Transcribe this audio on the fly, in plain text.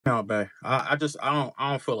No, babe. I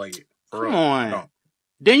don't feel like it. Come on.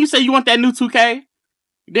 Didn't you say you want that new 2K?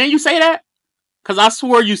 Didn't you say that? Because I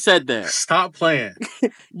swore you said that. Stop playing.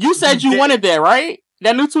 You said you wanted that, right?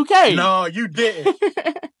 That new 2K. No, you didn't.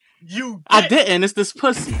 I didn't. It's this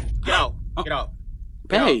pussy. Get out. Get out.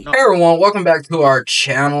 Babe. Hey everyone, welcome back to our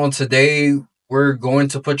channel. Today we're going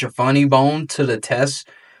to put your funny bone to the test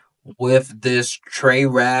with this Trey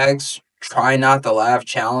Rags Try Not to Laugh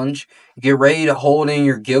challenge. Get ready to hold in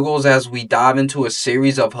your giggles as we dive into a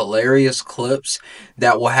series of hilarious clips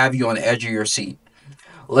that will have you on the edge of your seat.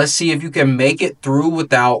 Let's see if you can make it through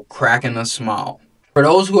without cracking a smile. For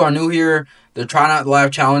those who are new here, the Try Not to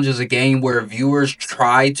Laugh challenge is a game where viewers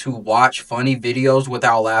try to watch funny videos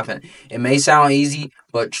without laughing. It may sound easy,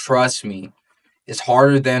 but trust me, it's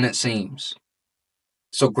harder than it seems.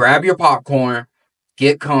 So grab your popcorn,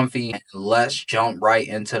 get comfy, and let's jump right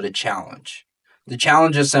into the challenge. The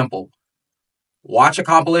challenge is simple. Watch a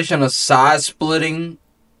compilation of side-splitting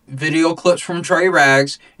video clips from Trey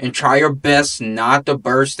Rags and try your best not to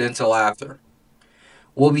burst into laughter.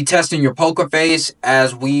 We'll be testing your poker face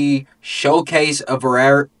as we showcase a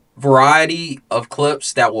variety of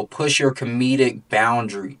clips that will push your comedic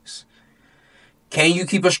boundaries. Can you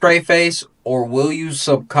keep a straight face, or will you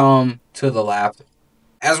succumb to the laughter?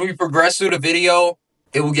 As we progress through the video,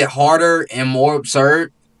 it will get harder and more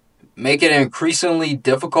absurd, make it increasingly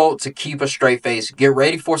difficult to keep a straight face. Get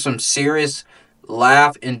ready for some serious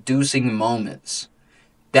laugh-inducing moments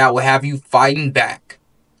that will have you fighting back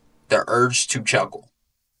the urge to chuckle.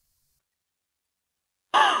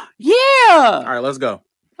 Yeah. All right, let's go.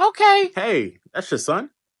 Okay. Hey, that's your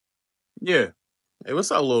son? Yeah. Hey,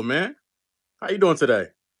 what's up, little man? How you doing today?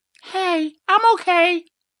 Hey, I'm okay.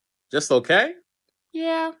 Just okay?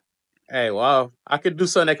 Yeah. Hey, well, I could do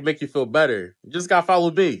something that can make you feel better. You just gotta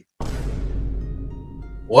follow B.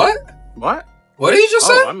 What? What? What did he just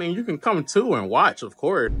say? I mean, you can come too and watch, of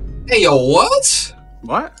course. Hey, yo, what?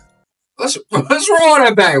 What? What's wrong with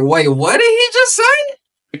that back? Wait, what did he just say?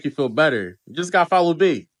 Make you feel better. You just gotta follow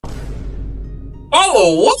B.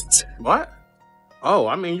 Follow what? What?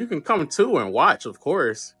 I mean, you can come too and watch, of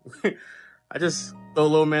course. I just thought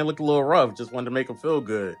little man looked a little rough. Just wanted to make him feel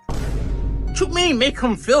good. What you mean make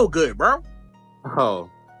him feel good, bro? Oh,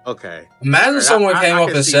 okay. Imagine someone came up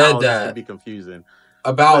and said that. Could be confusing.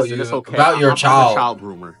 About Listen, you, okay. about your child. I'm a child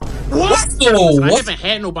groomer. What? Listen, I haven't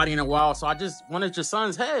had nobody in a while, so I just wanted your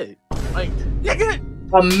son's head. Like, nigga.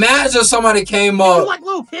 Imagine somebody came up you like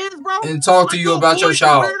little kids, bro? and talked to you about your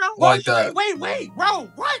child like that. Wait, bro,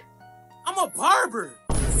 what? I'm a barber.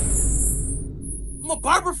 I'm a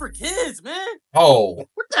barber for kids, man. Oh.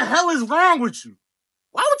 What the hell is wrong with you?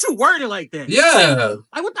 Why would you word it like that? Yeah.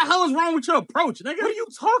 Like, what the hell is wrong with your approach, nigga? What are you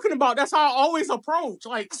talking about? That's how I always approach.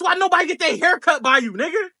 Like, that's why nobody get their hair cut by you,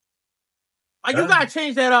 nigga. Like, you gotta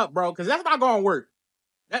change that up, bro, because that's not gonna work.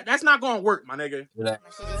 That's not gonna work, my nigga. Yeah.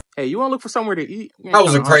 Hey, you wanna look for somewhere to eat? That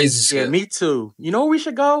was a crazy skit. Yeah, me too. You know where we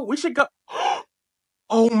should go? We should go.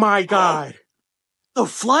 Oh my God. The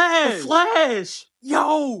Flash. The Flash.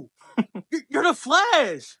 Yo. You're the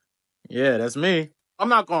Flash. Yeah, that's me. I'm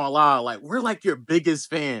not gonna lie, like, we're like your biggest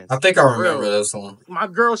fans. I think I remember this one. My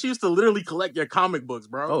girl, she used to literally collect your comic books,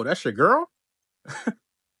 bro. Oh, that's your girl?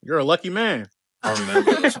 You're a lucky man. I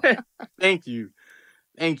remember this one. Thank you.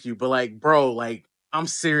 But like, bro, like, I'm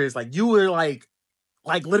serious. Like, you were like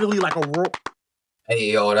literally like a roll.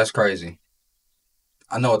 Hey, yo, that's crazy.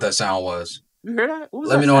 I know what that sound was. You hear that?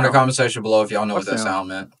 Let me know in the comment section below if y'all know what that sound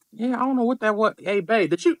meant. Yeah, I don't know what that was. Hey, babe,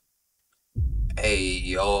 did you? Hey,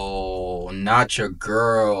 yo, not your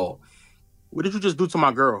girl. What did you just do to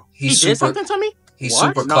my girl? He did something to me? He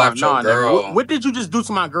super clapped your girl. What did you just do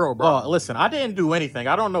to my girl, bro? Listen, I didn't do anything.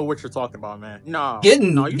 I don't know what you're talking about, man.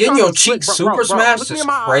 Getting your cheeks super smashed is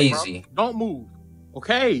crazy. Don't move,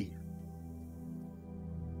 okay?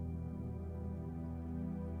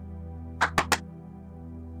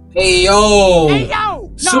 Hey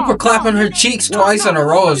yo! Super clapping her cheeks twice in a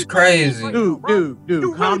row is crazy. Dude,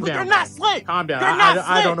 calm down. You're not slick. Calm down.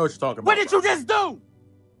 I don't know what you're talking about. What did you just do?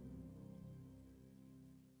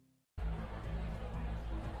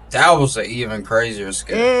 That was an even crazier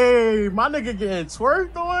skit. Hey, my nigga getting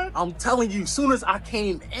twerked on. I'm telling you, as soon as I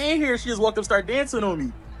came in here, she just walked up and started dancing on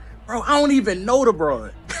me. Bro, I don't even know the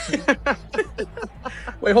broad.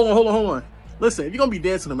 Wait, hold on. Listen, if you're gonna be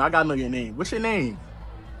dancing on me, I gotta know your name. What's your name?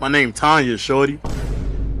 My name Tanya, shorty.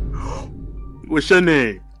 What's your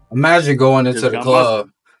name? Imagine going into the club.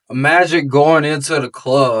 Imagine going into the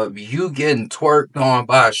club, you getting twerked on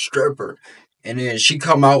by a stripper, and then she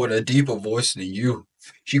come out with a deeper voice than you.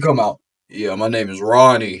 She come out, yeah, my name is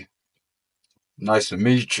Ronnie. Nice to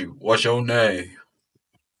meet you. What's your name?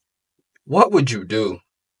 What would you do?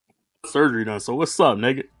 Surgery done. So what's up,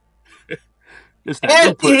 nigga? It's that And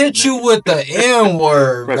new pussy, hit nigga. you with the N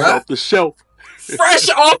word, Fresh bruh. off the shelf. Fresh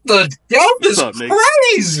off the shelf is What's up, nigga?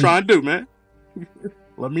 crazy. Trying to do, man.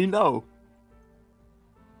 Let me know.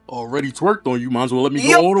 Already twerked on you. Might as well let me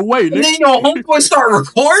go all the way, And nigga. then your homeboy start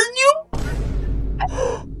recording you?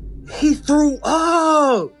 He threw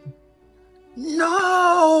up.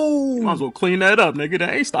 No. Might as well clean that up, nigga.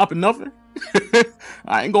 That ain't stopping nothing.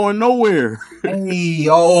 I ain't going nowhere. Hey,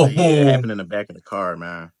 yo. Yeah, it happened in the back of the car,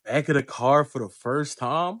 man. Back of the car for the first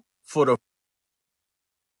time? For the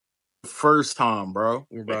first time, bro.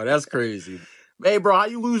 Bro, that's crazy. Hey, bro, how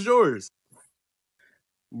you lose yours?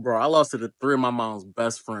 Bro, I lost it to 3 of my mom's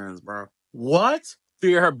best friends, bro. What?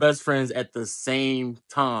 3 of her best friends at the same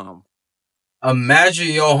time. Imagine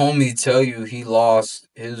your homie tell you he lost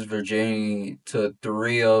his virginity to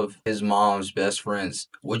 3 of his mom's best friends.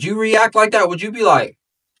 Would you react like that? Would you be like,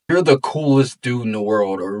 you're the coolest dude in the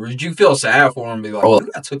world? Or would you feel sad for him and be like, oh, I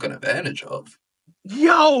got taken advantage of?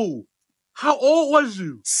 Yo! How old was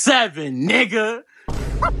you? 7, nigga!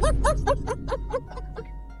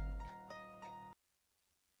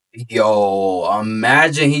 Yo,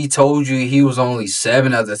 imagine he told you he was only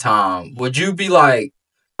 7 at the time. Would you be like,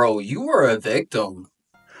 bro, you were a victim?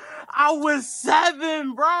 I was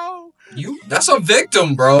 7, bro! That's a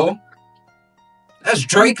victim, bro. That's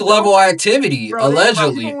Drake level activity, Bro,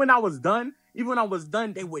 allegedly. Even when I was done,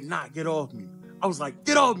 they would not get off me. I was like,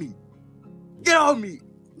 get off me. Get off me.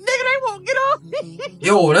 Nigga, they won't get off me.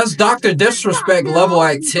 Yo, that's Dr. Disrespect level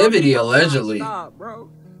activity, allegedly. Stop, bro.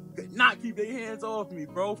 Could not keep their hands off me,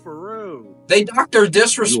 bro, for real. They Dr.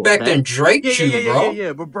 Disrespect and Drake you, bro.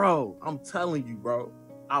 Yeah, but bro, I'm telling you, bro,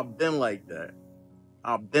 I've been like that.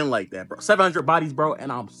 Bro. 700 bodies, bro,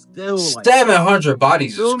 and I'm still like 700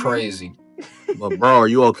 bodies is crazy. But bro, are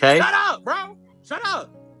you okay? Shut up, bro. Shut up.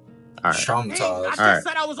 All right. Traumatized. I just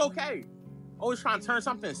said I was okay. Always trying to turn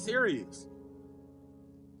something serious.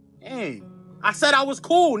 Dang. I said I was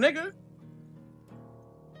cool, nigga.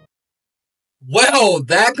 Well,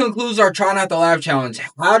 that concludes our Try Not to Laugh challenge.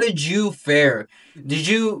 How did you fare? Did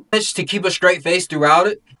you manage to keep a straight face throughout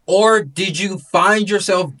it? Or did you find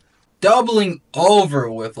yourself doubling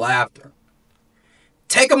over with laughter?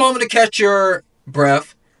 Take a moment to catch your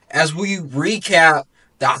breath as we recap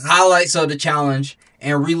the highlights of the challenge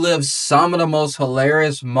and relive some of the most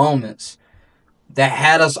hilarious moments that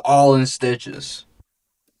had us all in stitches.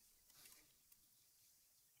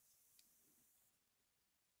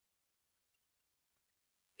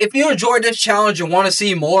 If you enjoyed this challenge and want to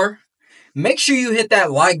see more, make sure you hit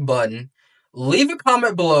that like button, leave a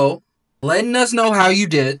comment below, letting us know how you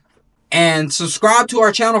did, and subscribe to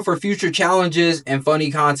our channel for future challenges and funny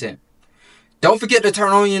content. Don't forget to turn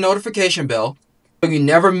on your notification bell so you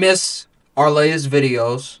never miss our latest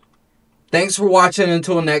videos. Thanks for watching.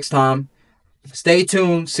 Until next time, stay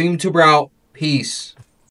tuned. SeemlyTuber out. Peace.